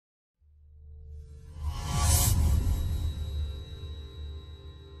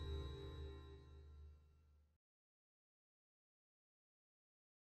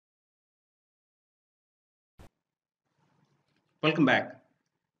Welcome back.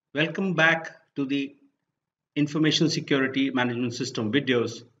 Welcome back to the Information Security Management System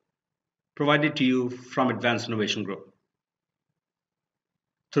videos provided to you from Advanced Innovation Group.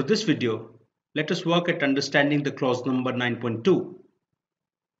 Through this video, let us work at understanding the clause number 9.2,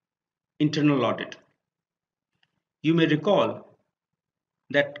 Internal Audit. You may recall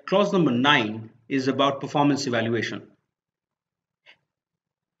that clause number 9 is about performance evaluation.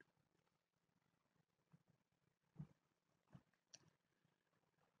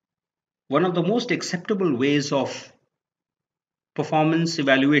 One of the most acceptable ways of performance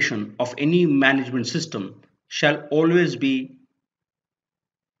evaluation of any management system shall always be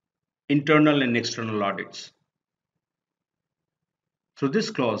internal and external audits. Through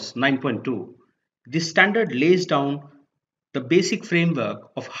this clause 9.2, this standard lays down the basic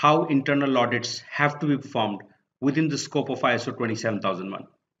framework of how internal audits have to be performed within the scope of ISO 27001.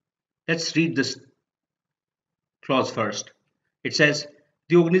 Let's read this clause first. It says,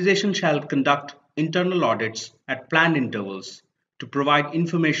 the organization shall conduct internal audits at planned intervals to provide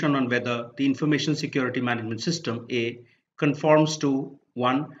information on whether the information security management system A conforms to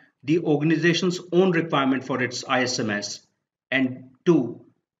 1. The organization's own requirement for its ISMS, and 2.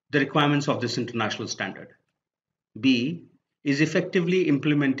 the requirements of this international standard. B. is effectively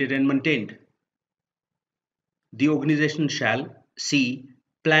implemented and maintained. The organization shall C.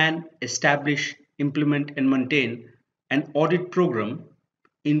 plan, establish, implement and maintain an audit program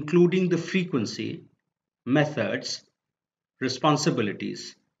including the frequency, methods,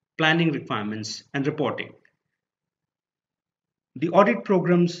 responsibilities, planning requirements and reporting. The audit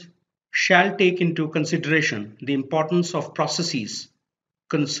programs shall take into consideration the importance of processes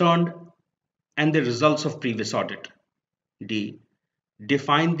concerned and the results of previous audit. D.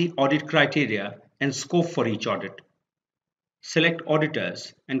 define the audit criteria and scope for each audit. Select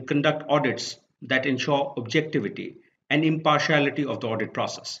auditors and conduct audits that ensure objectivity and impartiality of the audit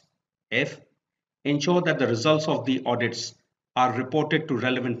process. F. ensure that the results of the audits are reported to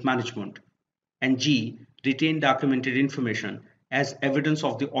relevant management. And G. retain documented information as evidence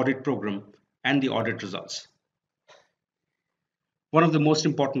of the audit program and the audit results. One of the most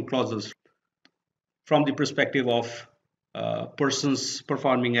important clauses from the perspective of persons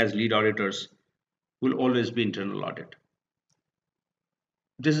performing as lead auditors will always be internal audit.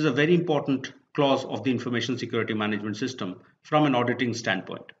 This is a very important clause of the information security management system from an auditing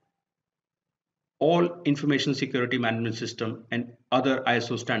standpoint. All information security management system and other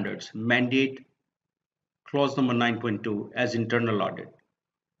ISO standards mandate clause number 9.2 as internal audit.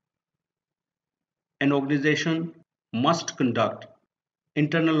 An organization must conduct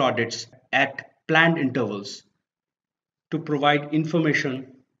internal audits at planned intervals to provide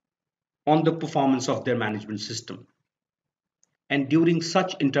information on the performance of their management system. And during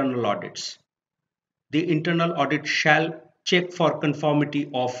such internal audits, the internal audit shall check for conformity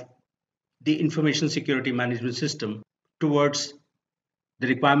of the information security management system towards the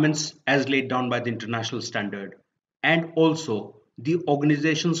requirements as laid down by the international standard and also the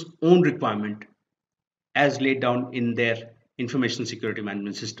organization's own requirement as laid down in their information security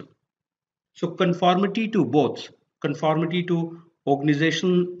management system. So conformity to both, conformity to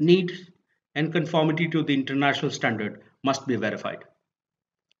organization needs and conformity to the international standard must be verified.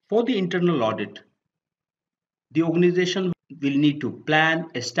 For the internal audit, the organization will need to plan,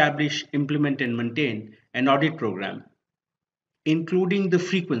 establish, implement and maintain an audit program, including the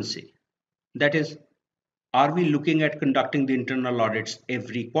frequency. That is, are we looking at conducting the internal audits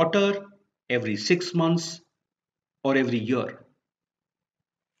every quarter, every 6 months, or every year?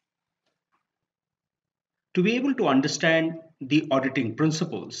 To be able to understand the auditing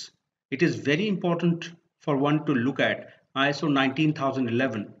principles, it is very important for one to look at ISO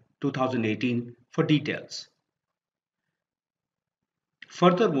 19011-2018 for details.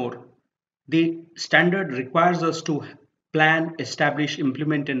 Furthermore, the standard requires us to plan, establish,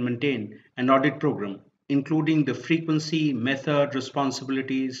 implement and maintain an audit program, including the frequency, method,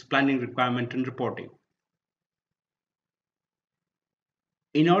 responsibilities, planning requirement and reporting.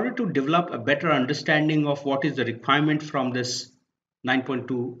 In order to develop a better understanding of what is the requirement from this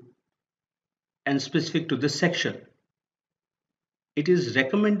 9.2 and specific to this section, it is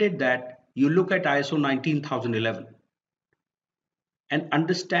recommended that you look at ISO 19011 and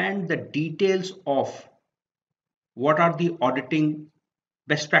understand the details of what are the auditing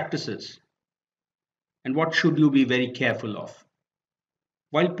best practices and what should you be very careful of.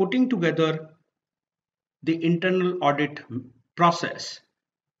 While putting together the internal audit process,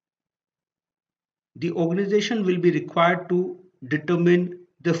 the organization will be required to determine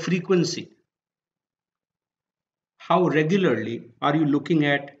the frequency. How regularly are you looking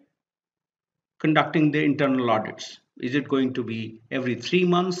at conducting the internal audits? Is it going to be every 3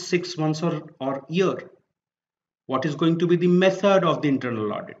 months, 6 months, or year? What is going to be the method of the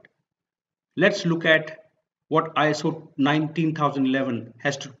internal audit? Let's look at what ISO 19011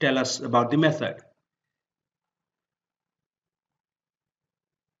 has to tell us about the method.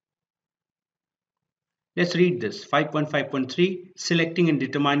 Let's read this. 5.5.3, selecting and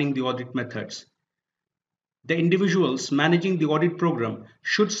determining the audit methods. The individuals managing the audit program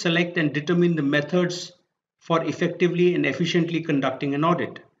should select and determine the methods for effectively and efficiently conducting an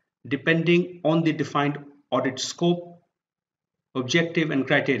audit, depending on the defined audit scope, objective, and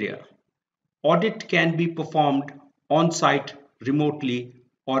criteria. Audit can be performed on-site, remotely,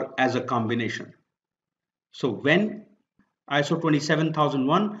 or as a combination. So when ISO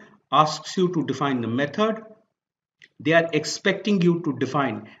 27001 asks you to define the method, they are expecting you to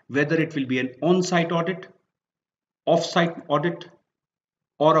define whether it will be an on-site audit, off-site audit,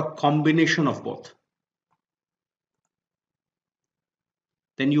 or a combination of both.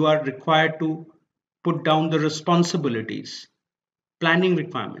 Then you are required to put down the responsibilities, planning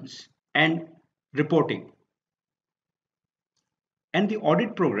requirements, and reporting. And the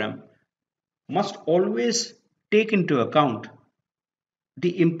audit program must always take into account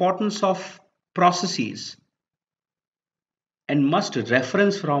the importance of processes and must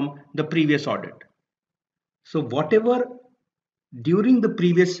reference from the previous audit. So whatever during the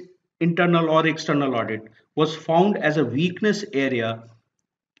previous internal or external audit was found as a weakness area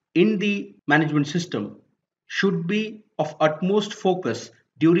in the management system should be of utmost focus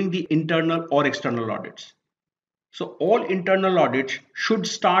during the internal or external audits. So all internal audits should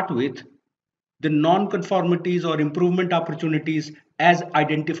start with the non-conformities or improvement opportunities as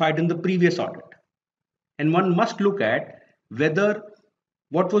identified in the previous audit. And one must look at whether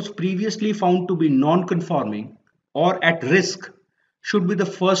what was previously found to be non-conforming or at risk should be the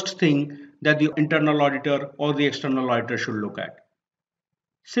first thing that the internal auditor or the external auditor should look at.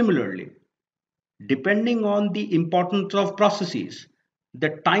 Similarly, depending on the importance of processes, the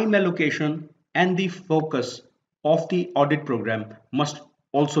time allocation and the focus of the audit program must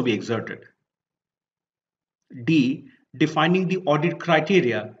also be exerted. D. Defining the audit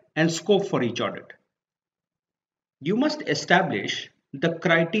criteria and scope for each audit. You must establish the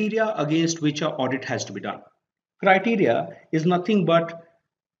criteria against which an audit has to be done. Criteria is nothing but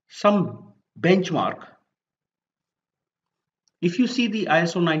some benchmark. If you see the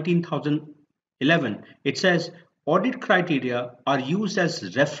ISO 19011, it says audit criteria are used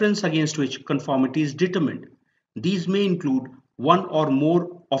as reference against which conformity is determined. These may include one or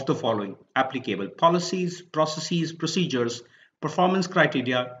more of the following: applicable policies, processes, procedures, performance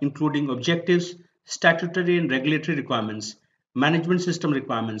criteria, including objectives, statutory and regulatory requirements, management system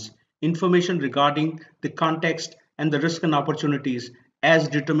requirements, information regarding the context and the risk and opportunities as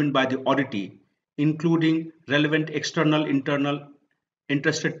determined by the auditee, including relevant external, internal,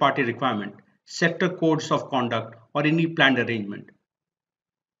 interested party requirement, sector codes of conduct, or any planned arrangement.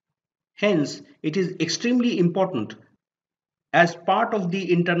 Hence, it is extremely important as part of the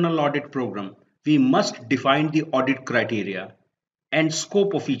internal audit program, we must define the audit criteria and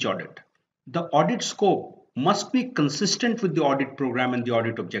scope of each audit. The audit scope must be consistent with the audit program and the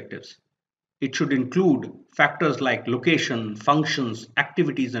audit objectives. It should include factors like location, functions,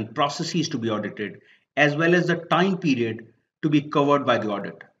 activities, and processes to be audited, as well as the time period to be covered by the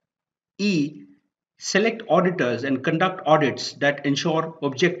audit. E. Select auditors and conduct audits that ensure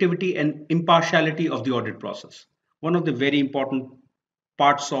objectivity and impartiality of the audit process. One of the very important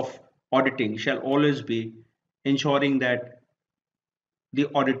parts of auditing shall always be ensuring that the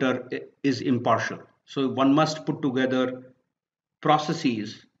auditor is impartial. So one must put together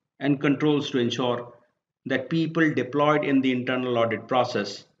processes and controls to ensure that people deployed in the internal audit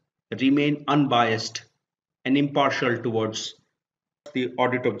process remain unbiased and impartial towards the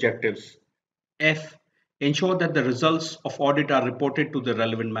audit objectives. F. Ensure that the results of audit are reported to the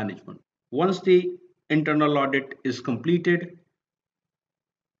relevant management. Once the internal audit is completed,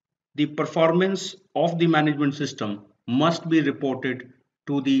 the performance of the management system must be reported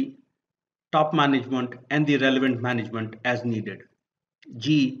to the top management and the relevant management as needed.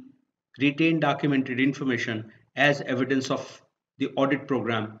 G. Retain documented information as evidence of the audit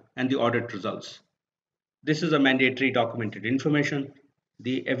program and the audit results. This is a mandatory documented information.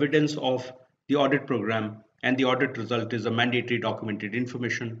 The evidence of the audit program and the audit result is a mandatory documented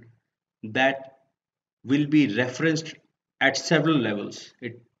information that will be referenced at several levels.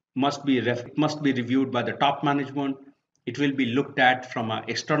 It must be reviewed by the top management. It will be looked at from an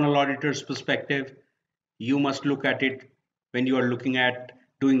external auditor's perspective. You must look at it when you are looking at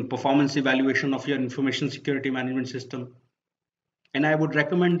doing performance evaluation of your information security management system. And I would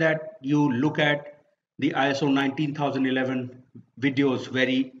recommend that you look at the ISO 19011 videos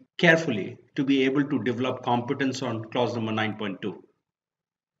very carefully to be able to develop competence on clause number 9.2.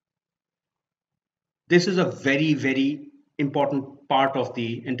 This is a very important part of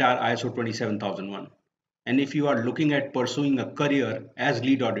the entire ISO 27001. And if you are looking at pursuing a career as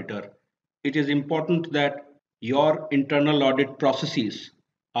lead auditor, it is important that your internal audit processes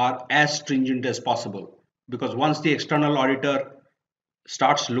are as stringent as possible. Because once the external auditor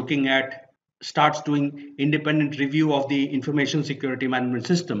starts looking at, starts doing independent review of the information security management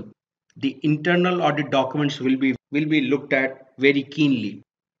system, the internal audit documents will be looked at very keenly.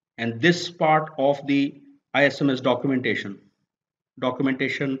 And this part of the ISMS documentation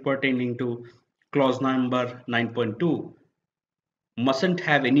pertaining to clause number 9.2 mustn't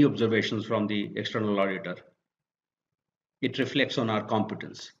have any observations from the external auditor. It reflects on our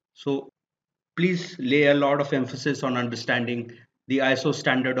competence. So please lay a lot of emphasis on understanding the ISO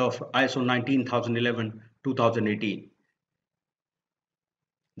standard of ISO 19011 2018.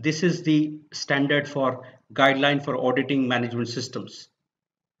 This is the standard for guideline for auditing management systems.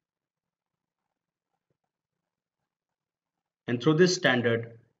 And through this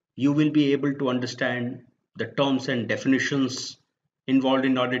standard, you will be able to understand the terms and definitions involved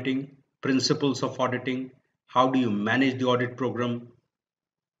in auditing, principles of auditing, how do you manage the audit program,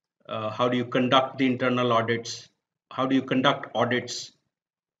 how do you conduct the internal audits, how do you conduct audits,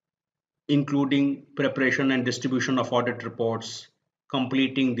 including preparation and distribution of audit reports,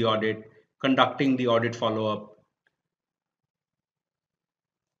 completing the audit, conducting the audit follow-up,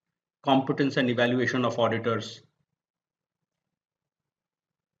 competence and evaluation of auditors,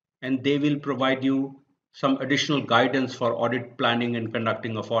 and they will provide you some additional guidance for audit planning and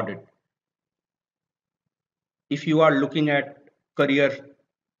conducting of audit. If you are looking at career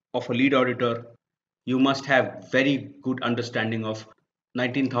of a lead auditor, you must have very good understanding of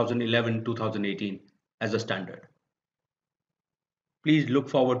 19011-2018 as a standard. Please look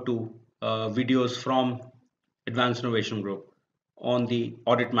forward to videos from Advanced Innovation Group on the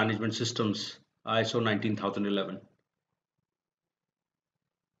audit management systems ISO 19011.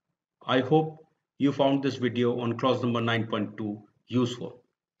 I hope you found this video on clause number 9.2 useful.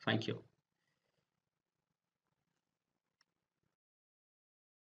 Thank you.